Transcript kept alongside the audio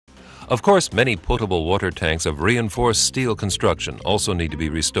Of course, many potable water tanks of reinforced steel construction also need to be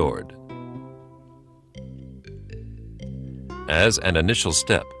restored. As an initial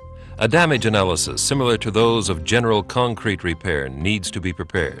step, a damage analysis similar to those of general concrete repair needs to be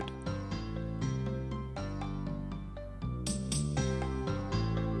prepared.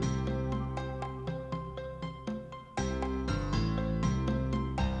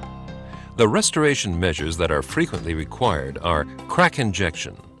 The restoration measures that are frequently required are crack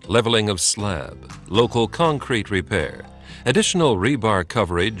injection, leveling of slab, local concrete repair, additional rebar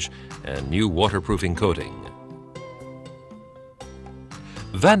coverage, and new waterproofing coating.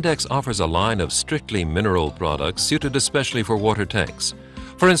 Vandex offers a line of strictly mineral products suited especially for water tanks.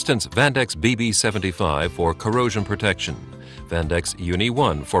 For instance, Vandex BB75 for corrosion protection, Vandex Uni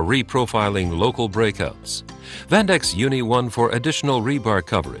 1 for reprofiling local breakouts, Vandex Uni 1 for additional rebar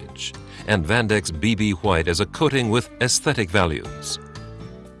coverage, and Vandex BB White as a coating with aesthetic values.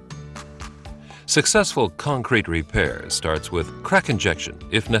 Successful concrete repair starts with crack injection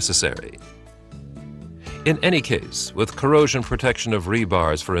if necessary. In any case, with corrosion protection of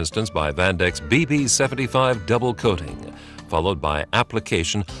rebars, for instance, by Vandex BB75 double coating, followed by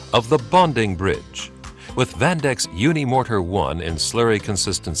application of the bonding bridge with Vandex Unimortar 1 in slurry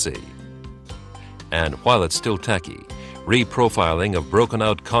consistency. And while it's still tacky, reprofiling of broken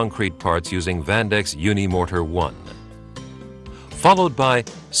out concrete parts using Vandex Unimortar 1, followed by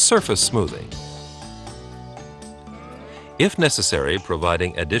surface smoothing. If necessary,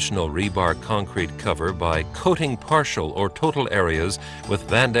 providing additional rebar concrete cover by coating partial or total areas with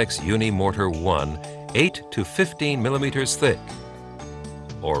Vandex Unimortar 1 8 to 15 millimeters thick,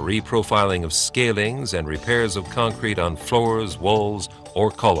 or reprofiling of scalings and repairs of concrete on floors, walls,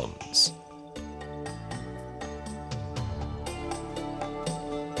 or columns.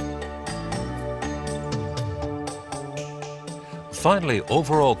 Finally,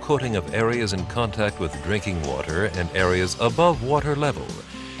 overall coating of areas in contact with drinking water and areas above water level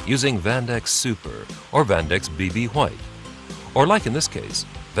using Vandex Super or Vandex BB White, or like in this case,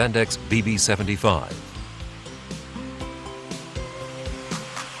 Vandex BB75.